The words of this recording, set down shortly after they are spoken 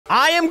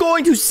I am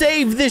going to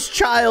save this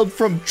child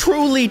from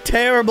truly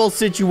terrible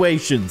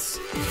situations.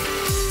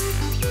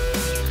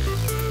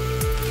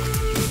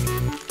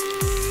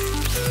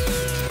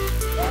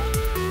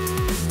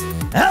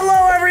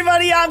 Hello,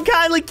 everybody. I'm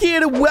Keyin,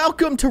 and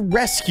welcome to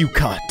Rescue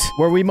Cut,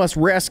 where we must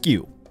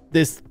rescue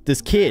this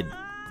kid.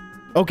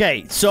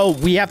 Okay, so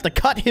we have to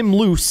cut him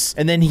loose,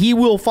 and then he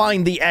will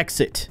find the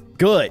exit.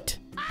 Good.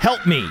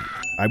 Help me.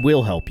 I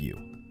will help you.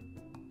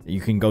 You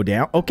can go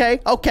down. Okay,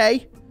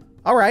 okay.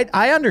 All right,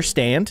 I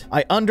understand.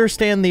 I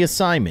understand the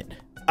assignment.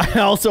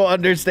 I also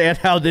understand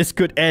how this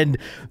could end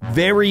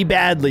very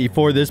badly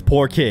for this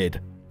poor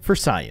kid. For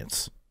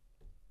science.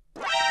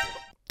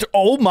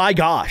 Oh my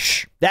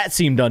gosh. That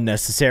seemed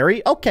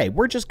unnecessary. Okay,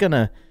 we're just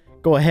gonna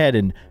go ahead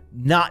and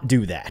not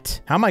do that.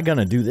 How am I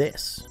gonna do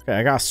this? Okay,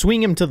 I gotta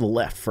swing him to the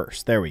left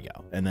first. There we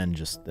go. And then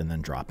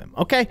drop him.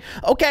 Okay,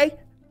 okay.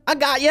 I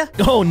got you.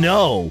 Oh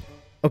no.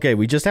 Okay,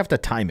 we just have to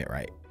time it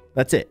right.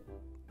 That's it.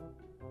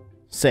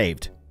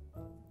 Saved.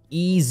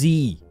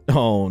 Easy.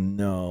 Oh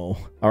no.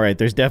 All right,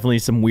 there's definitely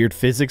some weird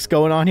physics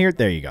going on here.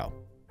 There you go.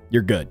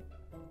 You're good.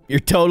 You're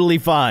totally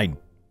fine.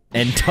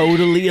 And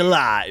totally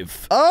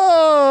alive.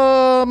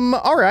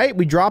 All right.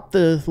 We drop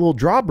the little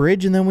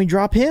drawbridge and then we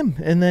drop him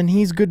and then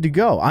he's good to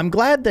go. I'm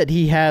glad that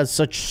he has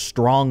such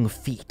strong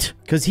feet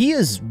because he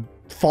is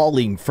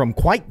falling from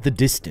quite the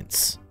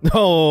distance.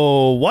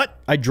 Oh, what?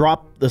 I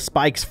drop the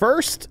spikes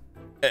first.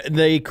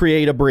 They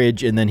create a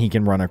bridge and then he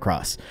can run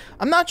across.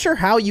 I'm not sure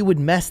how you would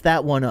mess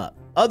that one up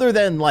other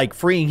than like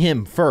freeing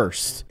him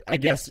first. I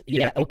guess,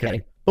 yeah,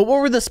 okay. But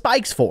what were the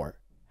spikes for?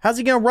 How's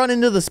he gonna run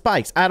into the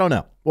spikes? I don't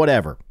know.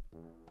 Whatever.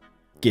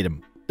 Get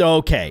him.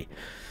 Okay.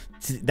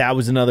 That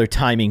was another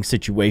timing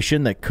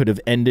situation that could have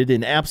ended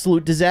in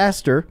absolute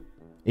disaster.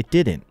 It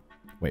didn't.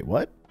 Wait,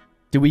 what?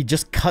 Do we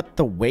just cut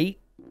the weight?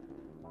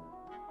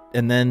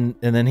 And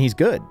then he's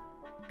good.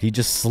 He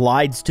just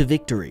slides to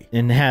victory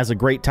and has a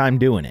great time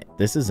doing it.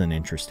 This is an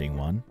interesting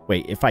one.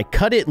 Wait, if I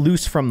cut it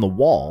loose from the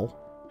wall,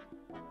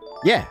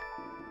 yeah.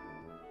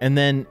 And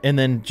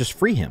then just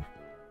free him.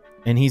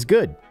 And he's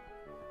good.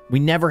 We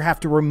never have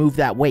to remove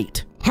that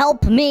weight.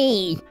 Help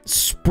me.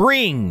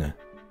 Spring.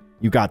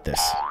 You got this.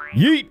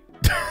 Yeet.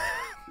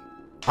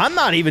 I'm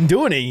not even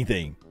doing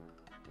anything.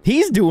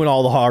 He's doing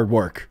all the hard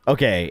work.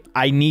 Okay,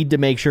 I need to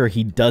make sure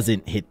he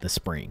doesn't hit the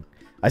spring.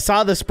 I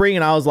saw the spring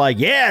and I was like,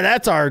 yeah,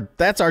 that's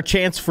our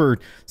chance for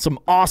some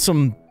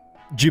awesome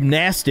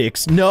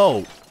gymnastics.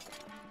 No.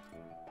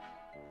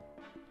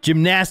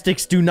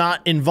 Gymnastics do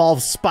not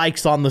involve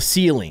spikes on the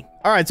ceiling.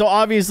 All right, so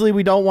obviously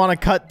we don't want to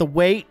cut the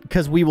weight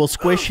because we will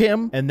squish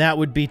him and that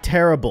would be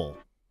terrible,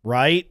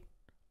 right?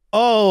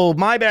 Oh,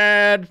 my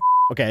bad.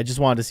 Okay, I just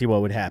wanted to see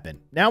what would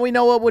happen. Now we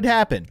know what would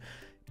happen.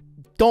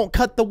 Don't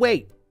cut the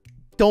weight.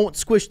 Don't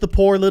squish the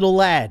poor little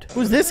lad.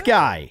 Who's this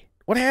guy?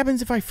 What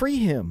happens if I free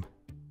him?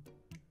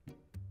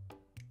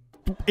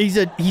 He's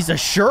a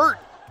shirt?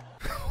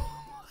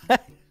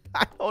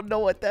 I don't know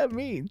what that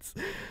means.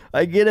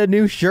 I get a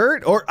new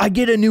shirt or I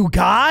get a new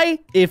guy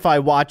if I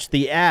watch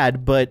the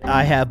ad, but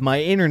I have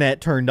my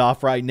internet turned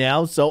off right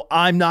now, so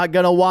I'm not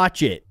gonna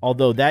watch it.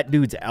 Although that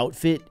dude's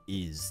outfit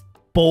is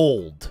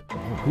bold. Oh,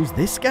 who's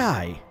this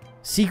guy?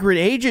 Secret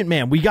agent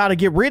man. We gotta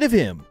get rid of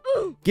him.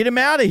 Get him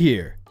out of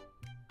here.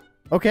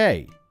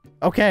 Okay.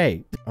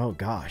 Okay. Oh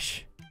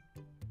gosh.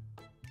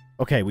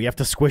 Okay, we have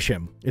to squish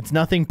him. It's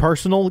nothing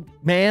personal,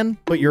 man,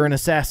 but you're an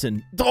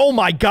assassin. Oh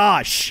my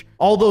gosh!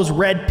 All those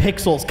red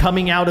pixels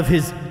coming out of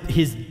his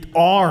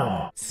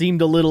arm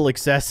seemed a little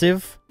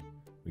excessive.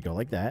 We go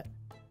like that,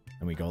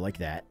 and we go like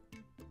that,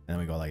 and then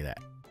we go like that,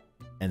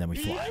 and then we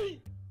fly.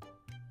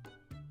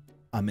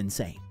 I'm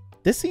insane.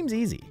 This seems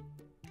easy.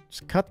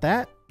 Just cut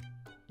that.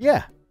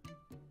 Yeah.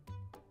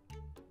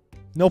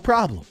 No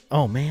problem.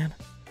 Oh man.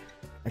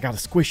 I gotta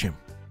squish him.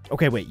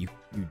 Okay, wait, you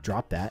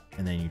drop that,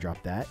 and then you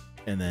drop that.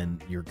 And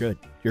then you're good.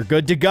 You're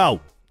good to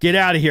go. Get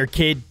out of here,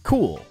 kid.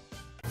 Cool.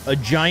 A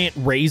giant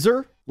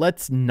razor?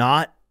 Let's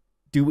not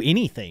do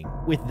anything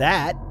with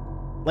that.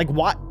 Like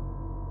what?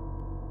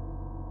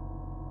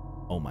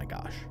 Oh my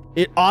gosh.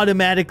 It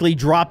automatically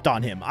dropped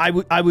on him.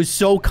 I was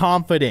so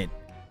confident.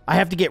 I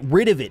have to get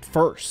rid of it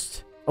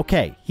first.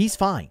 Okay, he's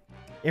fine.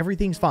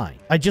 Everything's fine.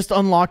 I just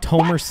unlocked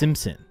Homer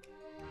Simpson.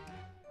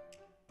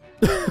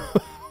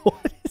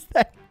 What is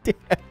that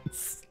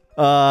dance?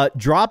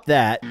 Drop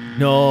that.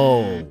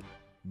 No.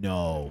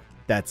 No,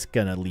 that's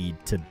gonna lead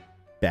to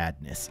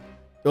badness.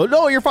 Oh,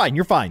 no, you're fine.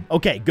 You're fine.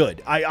 Okay,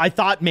 good. I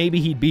thought maybe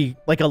he'd be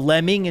like a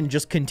lemming and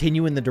just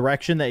continue in the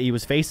direction that he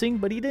was facing,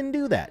 but he didn't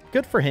do that.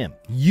 Good for him.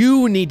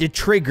 You need to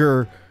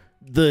trigger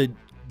the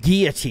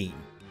guillotine.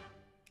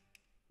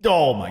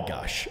 Oh my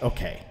gosh.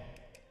 Okay.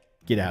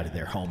 Get out of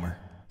there, Homer.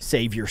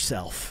 Save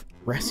yourself.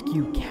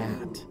 Rescue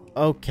cat.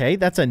 Okay,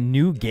 that's a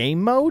new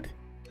game mode.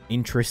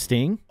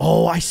 Interesting.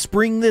 Oh, I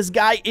spring this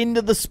guy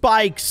into the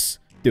spikes.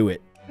 Do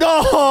it.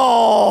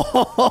 Oh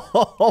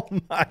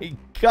my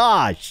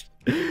gosh.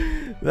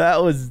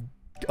 That was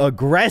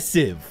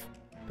aggressive.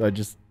 Do I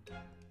just...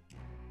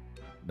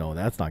 No,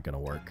 that's not gonna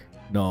work.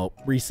 No,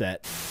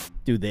 reset.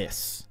 Do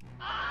this.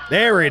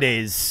 There it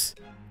is.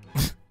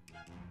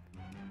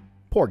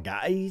 Poor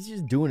guy. He's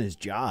just doing his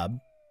job.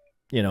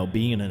 You know,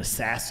 being an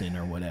assassin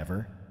or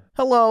whatever.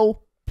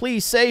 Hello.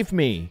 Please save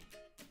me.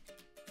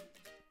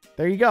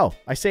 There you go.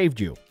 I saved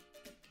you.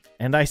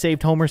 And I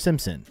saved Homer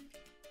Simpson.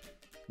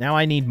 Now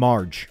I need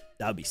Marge.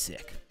 That would be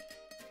sick.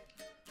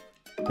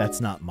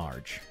 That's not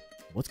Marge.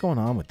 What's going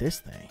on with this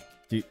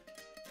thing?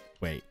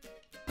 Wait.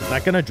 Is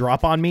that going to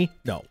drop on me?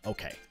 No.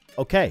 Okay.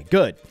 Okay,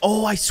 good.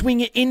 Oh, I swing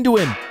it into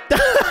him.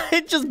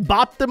 It just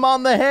bopped him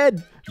on the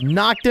head.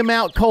 Knocked him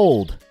out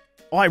cold.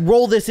 Oh, I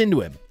roll this into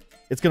him.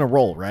 It's going to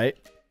roll, right?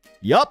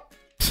 Yup.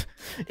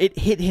 It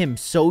hit him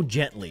so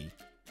gently.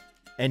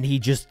 And he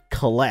just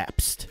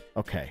collapsed.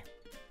 Okay.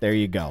 There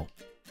you go.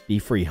 Be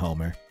free,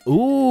 Homer.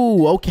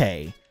 Ooh,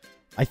 okay.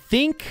 I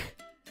think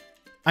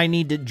I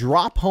need to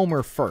drop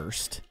Homer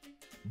first.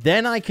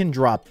 Then I can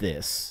drop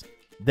this.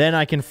 Then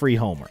I can free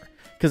Homer.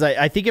 Because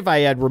I think if I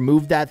had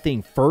removed that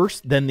thing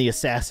first, then the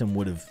assassin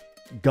would have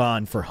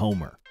gone for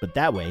Homer. But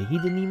that way, he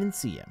didn't even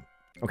see him.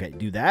 Okay,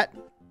 do that.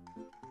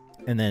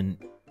 And then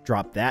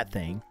drop that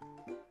thing.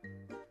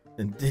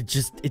 And it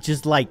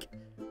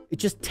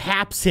just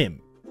taps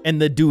him.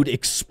 And the dude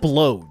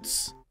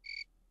explodes.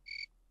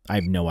 I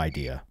have no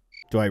idea.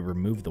 Do I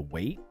remove the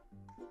weight?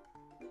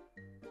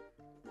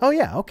 Oh,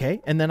 yeah, okay.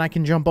 And then I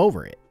can jump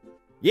over it.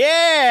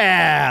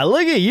 Yeah!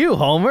 Look at you,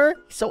 Homer.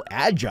 So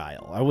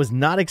agile. I was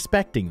not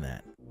expecting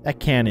that. That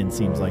cannon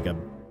seems like a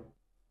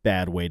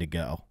bad way to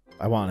go.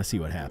 I want to see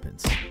what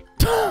happens.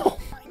 Oh,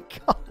 my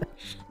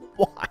gosh.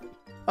 Why?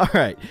 All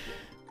right.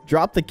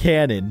 Drop the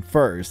cannon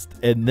first,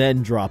 and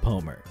then drop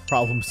Homer.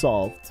 Problem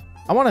solved.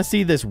 I want to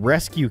see this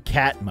rescue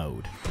cat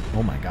mode.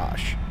 Oh, my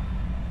gosh.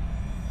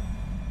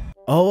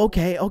 Oh,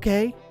 okay,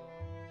 okay.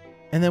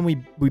 And then we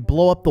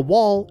blow up the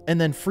wall and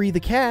then free the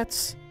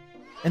cats.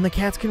 And the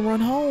cats can run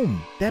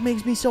home. That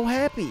makes me so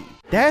happy.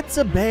 That's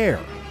a bear.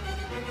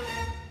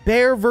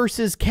 Bear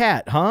versus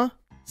cat, huh?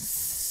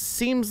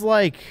 Seems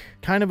like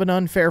kind of an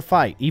unfair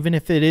fight, even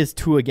if it is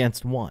 2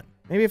 against 1.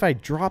 Maybe if I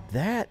drop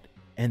that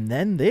and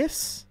then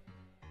this?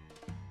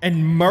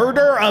 And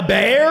murder a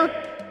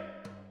bear?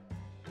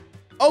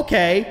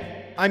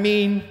 Okay. I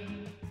mean,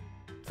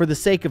 for the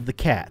sake of the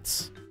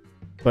cats.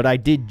 But I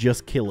did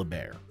just kill a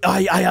bear.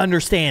 I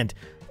understand.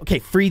 Okay,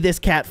 free this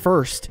cat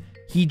first.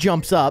 He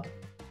jumps up.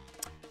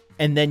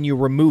 And then you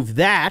remove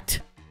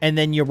that. And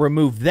then you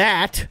remove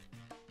that.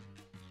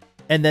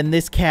 And then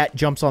this cat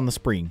jumps on the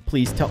spring.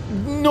 Please tell...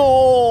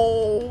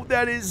 No!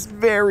 That is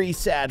very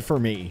sad for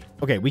me.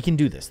 Okay, we can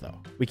do this, though.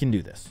 We can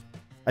do this.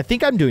 I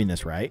think I'm doing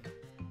this right.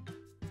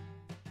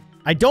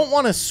 I don't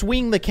want to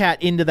swing the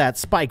cat into that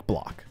spike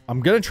block. I'm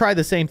going to try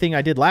the same thing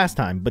I did last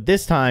time. But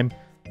this time,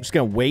 I'm just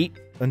going to wait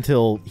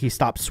until he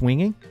stops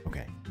swinging.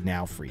 Okay,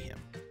 now free him.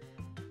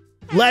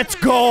 Let's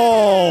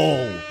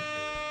go!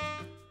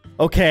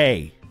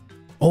 Okay.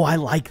 Oh, I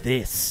like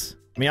this.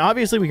 I mean,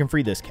 obviously we can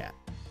free this cat.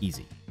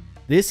 Easy.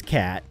 This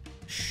cat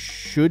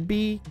should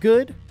be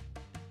good.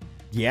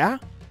 Yeah.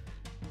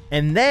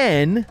 And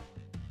then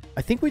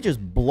I think we just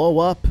blow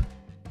up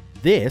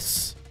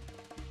this.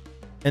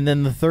 And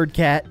then the third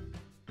cat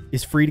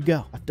is free to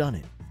go. I've done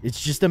it. It's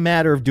just a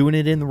matter of doing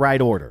it in the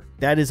right order.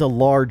 That is a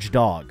large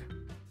dog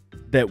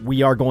that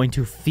we are going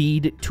to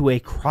feed to a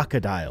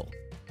crocodile.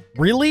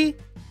 Really?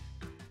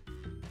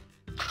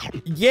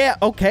 Yeah,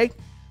 okay.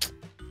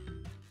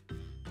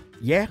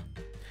 Yeah.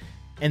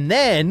 And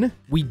then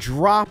we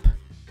drop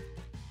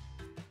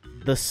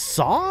the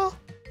saw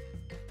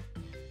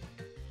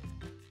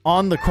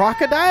on the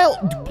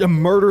crocodile.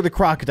 Murder the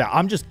crocodile.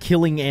 I'm just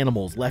killing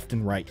animals left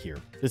and right here.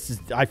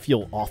 I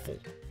feel awful.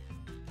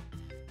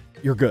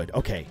 You're good.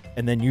 Okay.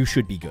 And then you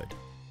should be good.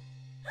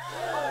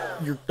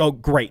 Oh,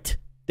 great.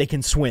 They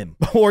can swim.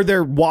 Or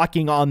they're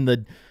walking on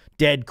the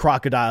dead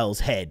crocodile's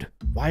head.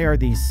 Why are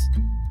these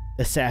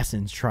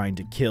assassins trying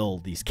to kill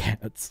these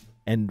cats?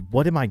 And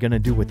what am I going to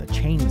do with a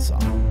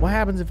chainsaw? What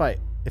happens if I...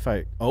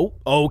 Oh,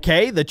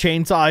 okay. The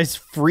chainsaw is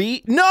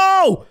free.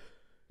 No!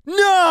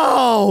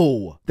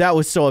 No! That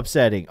was so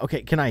upsetting.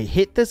 Okay, can I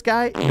hit this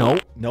guy?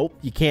 Nope. Nope.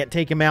 You can't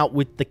take him out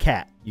with the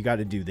cat. You got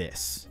to do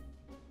this.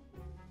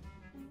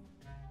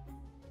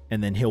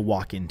 And then he'll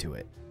walk into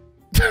it.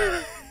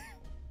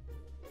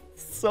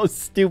 So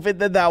stupid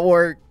that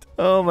worked.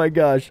 Oh my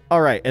gosh.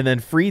 All right. And then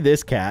free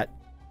this cat.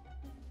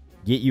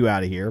 Get you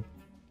out of here.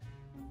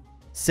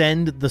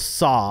 Send the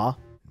saw.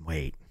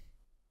 Wait.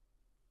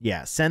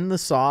 Yeah, send the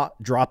saw.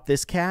 Drop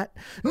this cat.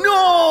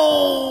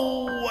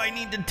 No! I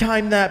need to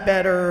time that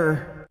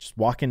better. Just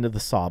walk into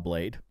the saw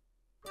blade.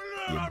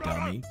 You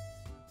dummy.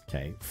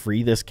 Okay,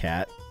 free this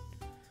cat.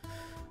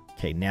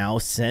 Okay, now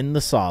send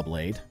the saw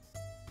blade.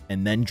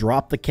 And then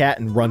drop the cat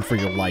and run for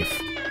your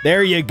life.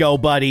 There you go,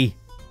 buddy.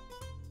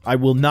 I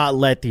will not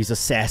let these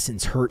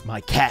assassins hurt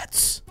my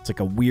cats. It's like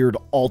a weird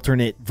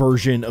alternate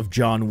version of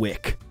John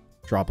Wick.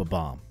 Drop a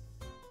bomb.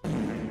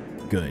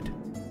 Good.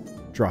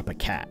 Drop a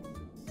cat.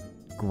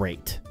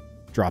 Great.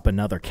 Drop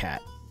another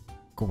cat.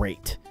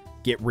 Great.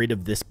 Get rid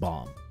of this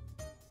bomb.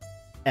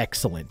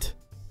 Excellent.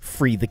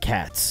 Free the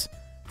cats.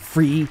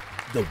 Free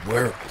the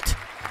world.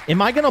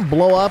 Am I going to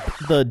blow up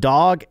the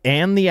dog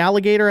and the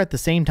alligator at the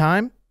same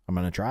time? I'm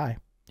going to try.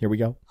 Here we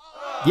go.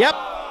 Yep.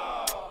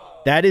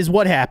 That is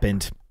what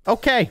happened.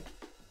 Okay.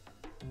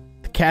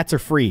 The cats are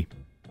free.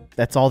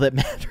 That's all that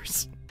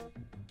matters.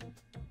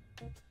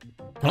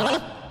 Huh?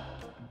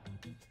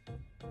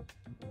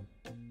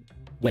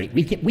 Wait,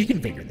 we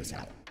can figure this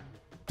out.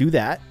 Do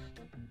that.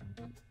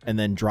 And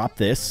then drop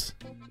this.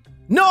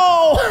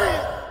 No!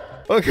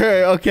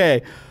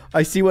 Okay.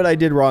 I see what I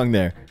did wrong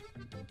there.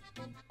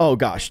 Oh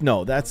gosh,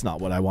 no, that's not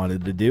what I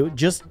wanted to do.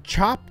 Just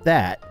chop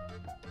that.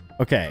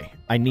 Okay,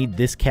 I need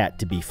this cat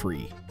to be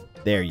free.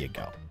 There you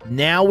go.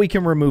 Now we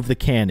can remove the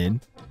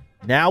cannon.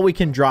 Now we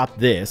can drop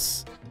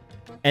this.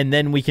 And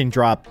then we can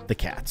drop the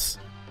cats.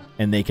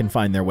 And they can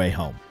find their way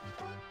home.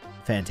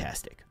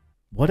 Fantastic.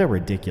 What a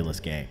ridiculous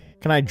game.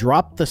 Can I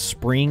drop the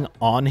spring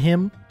on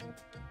him?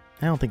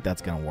 I don't think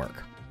that's going to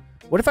work.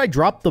 What if I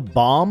drop the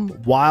bomb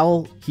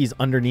while he's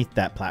underneath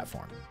that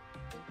platform?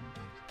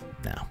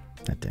 No,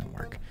 that didn't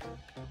work.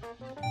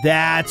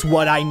 That's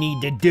what I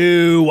need to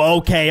do.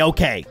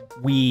 Okay.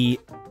 We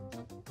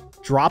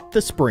drop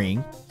the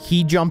spring.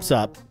 He jumps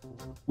up.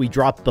 We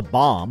drop the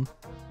bomb.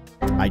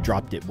 I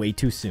dropped it way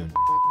too soon.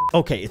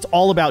 Okay, it's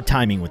all about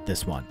timing with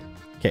this one.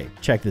 Okay,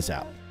 check this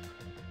out.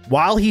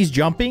 While he's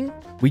jumping,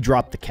 we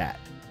drop the cat.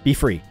 Be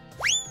free.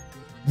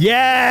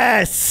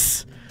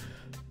 Yes!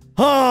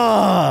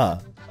 Ah!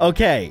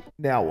 Okay,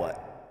 now what?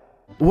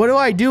 What do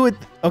I do with...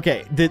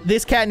 Okay,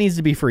 this cat needs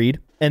to be freed.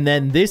 And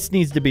then this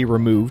needs to be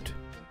removed.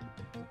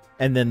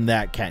 And then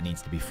that cat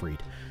needs to be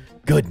freed.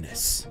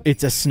 Goodness.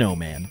 It's a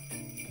snowman.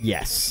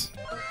 Yes.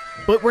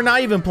 But we're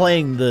not even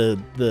playing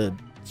the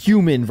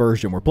human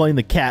version. We're playing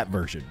the cat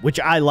version, which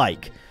I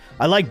like.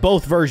 I like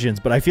both versions,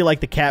 but I feel like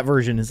the cat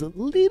version is a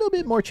little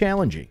bit more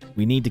challenging.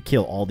 We need to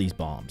kill all these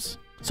bombs.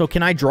 So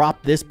can I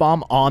drop this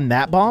bomb on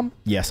that bomb?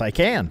 Yes, I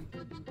can.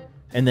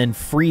 And then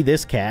free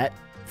this cat,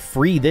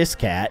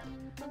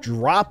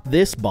 drop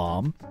this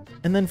bomb,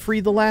 and then free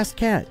the last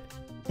cat.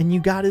 And you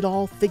got it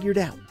all figured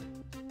out.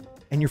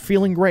 And you're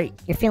feeling great.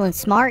 You're feeling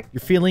smart?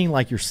 You're feeling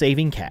like you're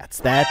saving cats.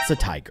 That's a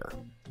tiger.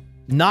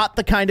 Not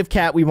the kind of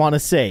cat we want to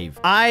save.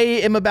 I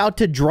am about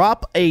to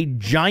drop a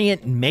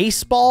giant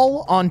mace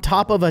ball on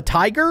top of a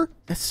tiger?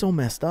 That's so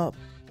messed up.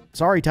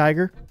 Sorry,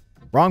 tiger.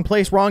 Wrong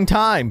place, wrong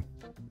time.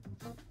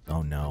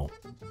 Oh, no.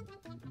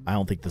 I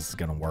don't think this is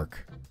going to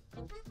work.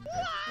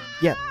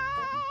 Yeah,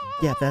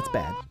 that's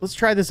bad. Let's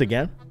try this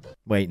again.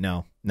 Wait,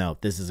 no,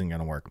 this isn't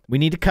going to work. We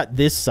need to cut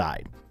this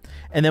side.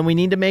 And then we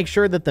need to make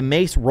sure that the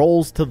mace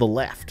rolls to the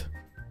left.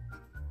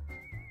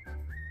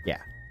 Yeah.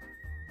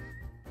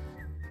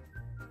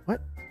 What?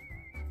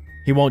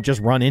 He won't just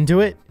run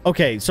into it?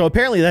 Okay, so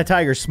apparently that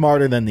tiger's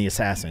smarter than the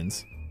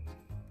assassins.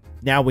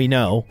 Now we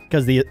know,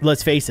 because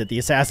let's face it, the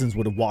assassins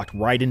would have walked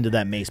right into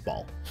that mace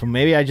ball. So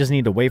maybe I just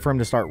need to wait for him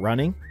to start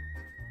running.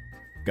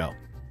 Go.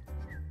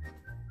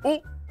 Oh,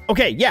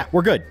 okay, yeah,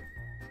 we're good.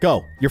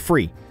 Go, you're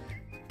free.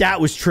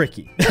 That was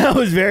tricky. That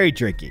was very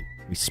tricky.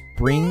 We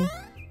spring...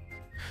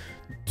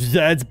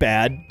 That's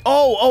bad.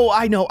 Oh,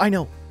 I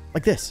know.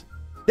 Like this.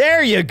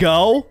 There you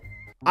go.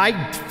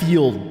 I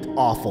feel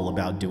awful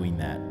about doing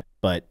that,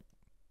 but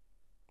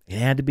it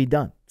had to be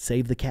done.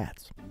 Save the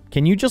cats.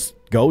 Can you just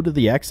go to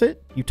the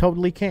exit? You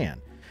totally can.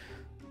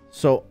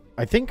 So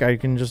I think I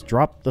can just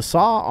drop the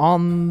saw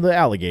on the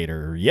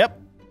alligator.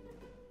 Yep.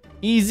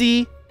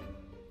 Easy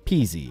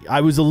peasy. I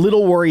was a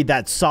little worried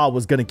that saw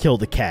was going to kill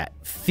the cat.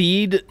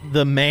 Feed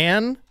the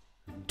man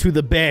to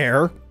the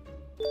bear.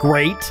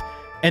 Great.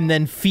 And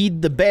then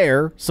feed the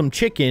bear some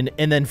chicken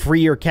and then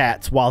free your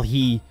cats while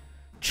he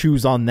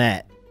chews on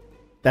that.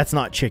 That's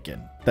not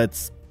chicken.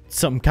 That's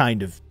some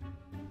kind of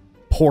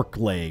pork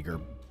leg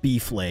or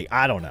beef leg.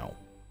 I don't know.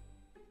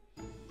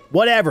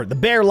 Whatever. The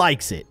bear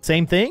likes it.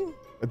 Same thing?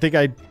 I think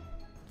I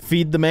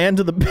feed the man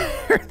to the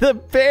bear. The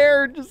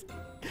bear just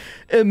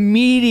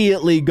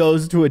immediately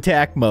goes to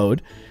attack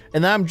mode.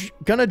 And then I'm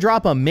going to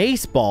drop a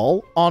mace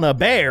ball on a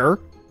bear.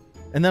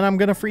 And then I'm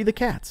going to free the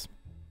cats.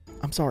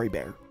 I'm sorry,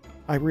 bear.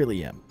 I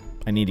really am.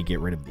 I need to get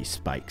rid of these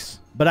spikes.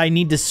 But I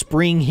need to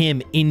spring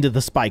him into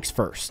the spikes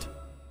first.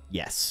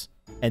 Yes.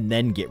 And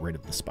then get rid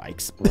of the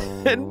spikes.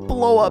 And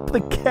blow up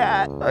the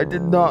cat. I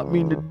did not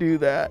mean to do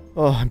that.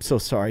 Oh, I'm so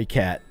sorry,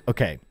 cat.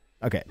 Okay.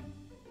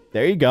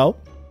 There you go.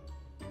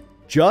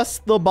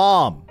 Just the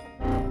bomb.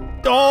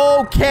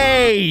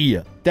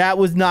 Okay. That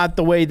was not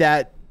the way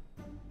that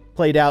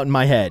played out in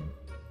my head.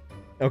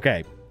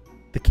 Okay.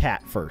 The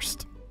cat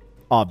first.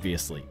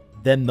 Obviously.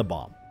 Then the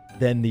bomb.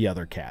 Then the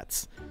other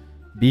cats.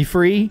 Be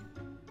free.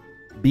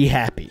 Be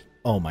happy.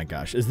 Oh my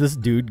gosh. Is this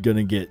dude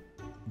gonna get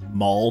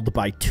mauled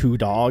by 2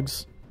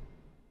 dogs?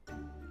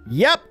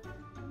 Yep.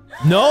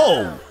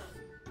 No.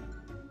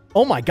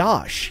 Oh my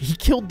gosh. He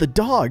killed the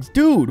dogs.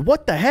 Dude,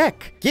 what the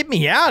heck? Get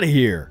me out of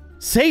here.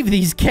 Save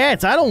these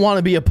cats. I don't want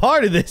to be a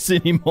part of this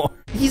anymore.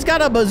 He's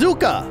got a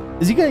bazooka.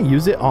 Is he gonna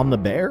use it on the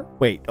bear?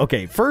 Wait.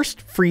 Okay.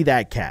 First, free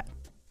that cat.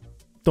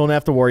 Don't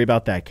have to worry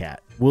about that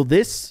cat. Will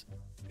this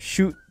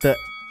shoot the...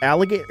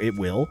 alligator? It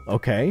will.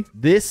 Okay.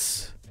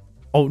 This.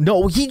 Oh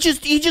no, he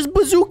just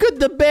bazookaed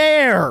the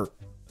bear.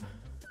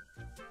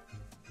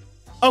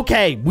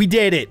 Okay, we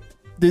did it.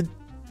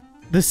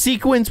 The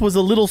sequence was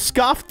a little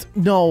scuffed.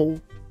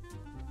 No.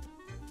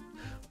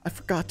 I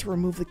forgot to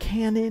remove the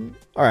cannon.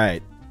 All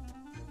right.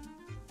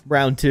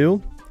 Round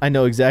 2. I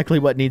know exactly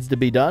what needs to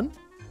be done.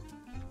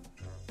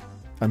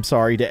 I'm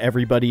sorry to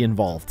everybody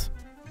involved.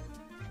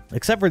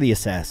 Except for the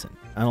assassin.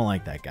 I don't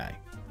like that guy.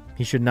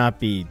 He should not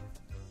be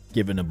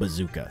given a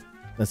bazooka.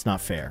 That's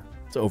not fair.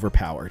 It's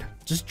overpowered.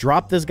 Just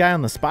drop this guy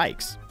on the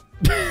spikes.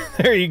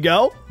 There you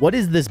go. What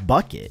is this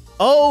bucket?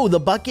 Oh, the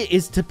bucket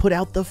is to put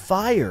out the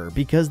fire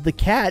because the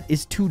cat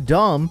is too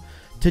dumb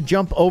to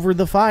jump over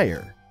the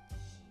fire.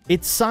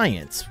 It's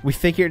science. We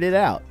figured it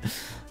out.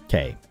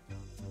 Okay.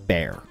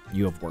 Bear,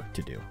 you have work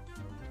to do.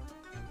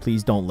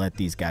 Please don't let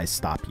these guys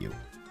stop you.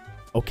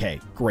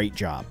 Okay, great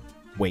job.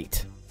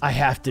 Wait. I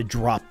have to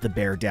drop the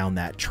bear down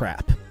that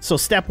trap. So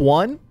step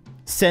 1,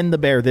 send the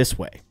bear this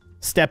way.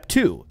 Step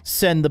 2,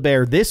 send the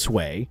bear this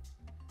way,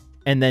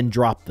 and then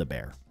drop the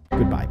bear.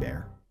 Goodbye,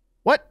 bear.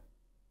 What?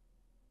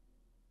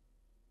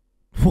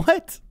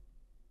 What?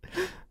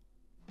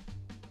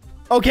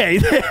 Okay,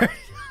 there.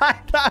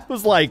 I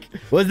was like,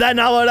 was that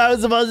not what I was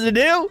supposed to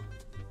do?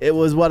 It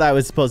was what I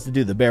was supposed to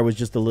do. The bear was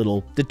just a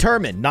little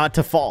determined not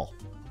to fall,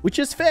 which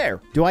is fair.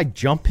 Do I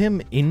jump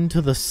him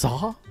into the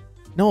saw?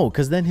 No,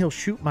 because then he'll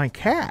shoot my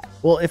cat.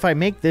 Well, if I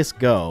make this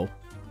go,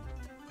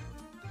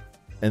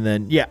 and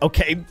then, yeah,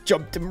 okay,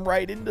 jumped him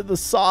right into the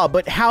saw.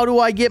 But how do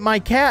I get my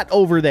cat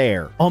over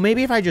there? Oh,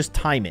 maybe if I just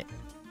time it.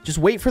 Just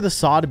wait for the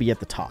saw to be at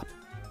the top.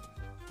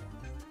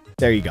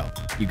 There you go.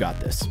 You got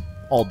this.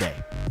 All day.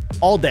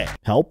 All day.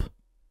 Help.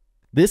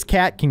 This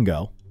cat can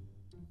go.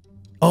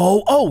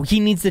 Oh, he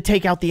needs to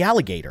take out the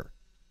alligator.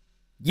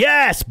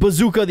 Yes,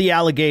 bazooka the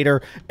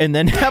alligator, and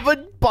then have a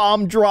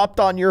bomb dropped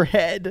on your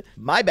head.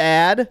 My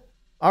bad.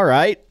 All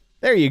right.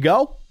 There you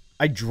go.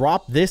 I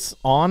drop this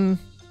on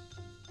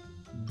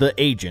the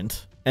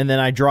agent, and then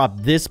I drop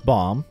this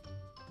bomb,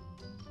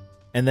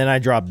 and then I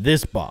drop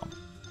this bomb,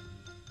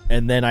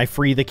 and then I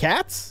free the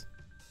cats.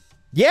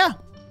 Yeah,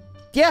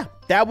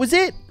 that was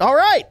it. All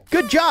right,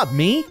 good job,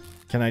 me.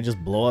 Can I just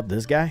blow up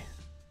this guy?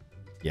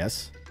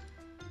 Yes.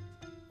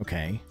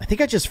 Okay, I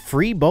think I just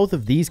free both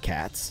of these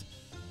cats,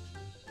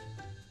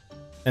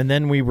 and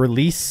then we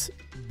release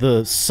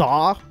the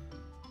saw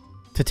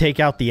to take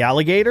out the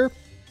alligator,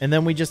 and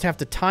then we just have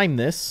to time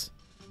this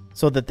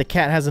so that the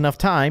cat has enough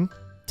time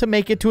to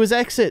make it to his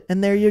exit.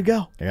 And there you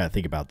go. I gotta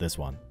think about this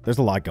one. There's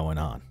a lot going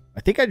on.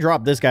 I think I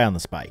dropped this guy on the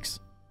spikes.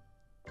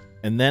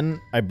 And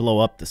then I blow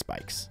up the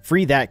spikes.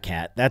 Free that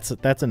cat. That's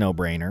a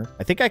no-brainer.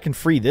 I think I can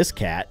free this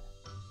cat.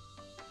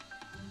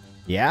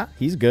 Yeah,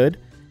 he's good.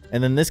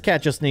 And then this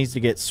cat just needs to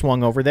get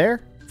swung over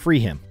there. Free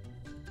him.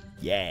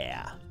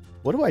 Yeah.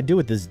 What do I do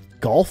with this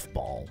golf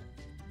ball?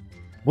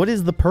 What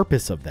is the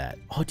purpose of that?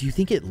 Oh, do you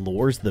think it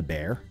lures the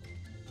bear?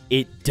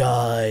 It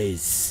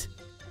does.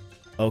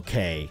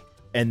 Okay.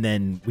 And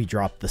then we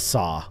drop the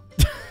saw.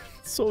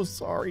 So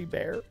sorry,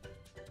 bear.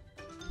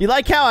 You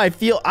like how I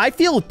feel? I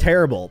feel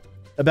terrible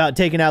about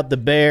taking out the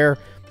bear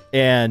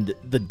and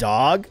the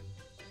dog.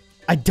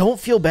 I don't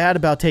feel bad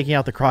about taking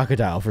out the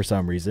crocodile for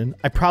some reason.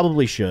 I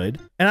probably should.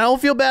 And I don't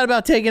feel bad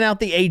about taking out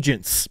the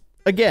agents.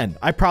 Again,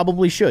 I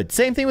probably should.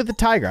 Same thing with the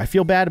tiger. I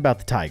feel bad about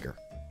the tiger.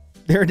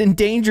 They're an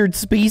endangered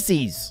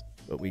species.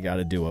 But we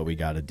gotta do what we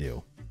gotta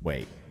do.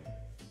 Wait.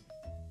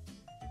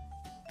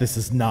 This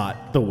is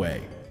not the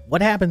way.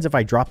 What happens if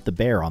I drop the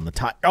bear on the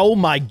tiger? Oh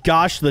my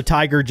gosh, the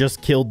tiger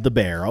just killed the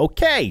bear.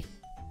 Okay.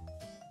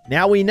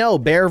 Now we know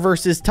bear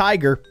versus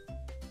tiger.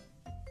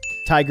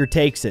 Tiger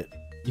takes it.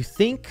 You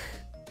think?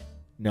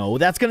 No,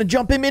 that's going to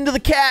jump him into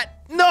the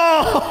cat.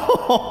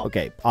 No!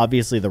 Okay,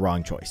 obviously the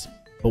wrong choice.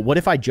 But what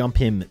if I jump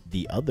him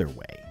the other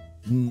way?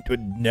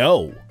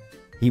 No,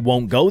 he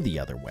won't go the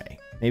other way.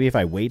 Maybe if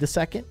I wait a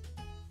second?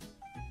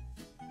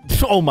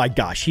 Oh my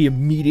gosh, he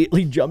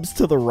immediately jumps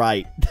to the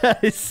right.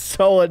 That is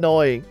so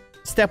annoying.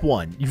 Step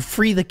 1, you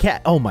free the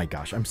cat. Oh my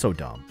gosh, I'm so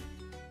dumb.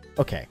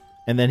 Okay,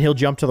 and then he'll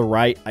jump to the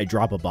right. I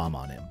drop a bomb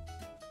on him.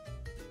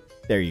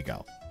 There you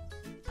go.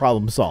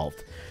 Problem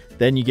solved.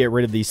 Then you get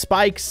rid of these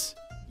spikes.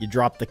 You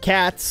drop the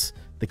cats.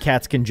 The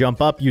cats can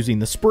jump up using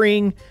the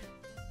spring.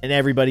 And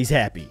everybody's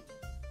happy.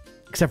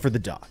 Except for the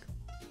dog.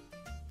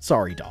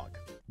 Sorry, dog.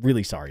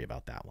 Really sorry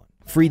about that one.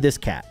 Free this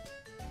cat.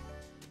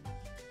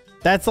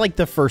 That's like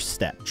the first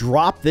step.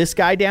 Drop this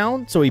guy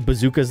down so he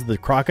bazookas the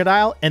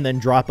crocodile. And then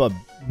drop a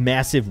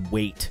massive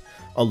weight.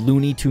 A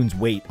Looney Tunes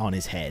weight on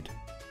his head.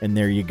 And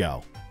there you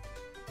go.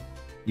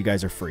 You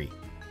guys are free.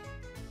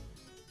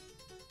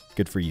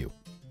 Good for you.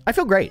 I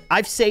feel great.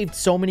 I've saved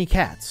so many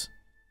cats.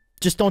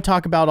 Just don't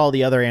talk about all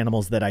the other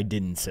animals that I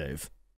didn't save.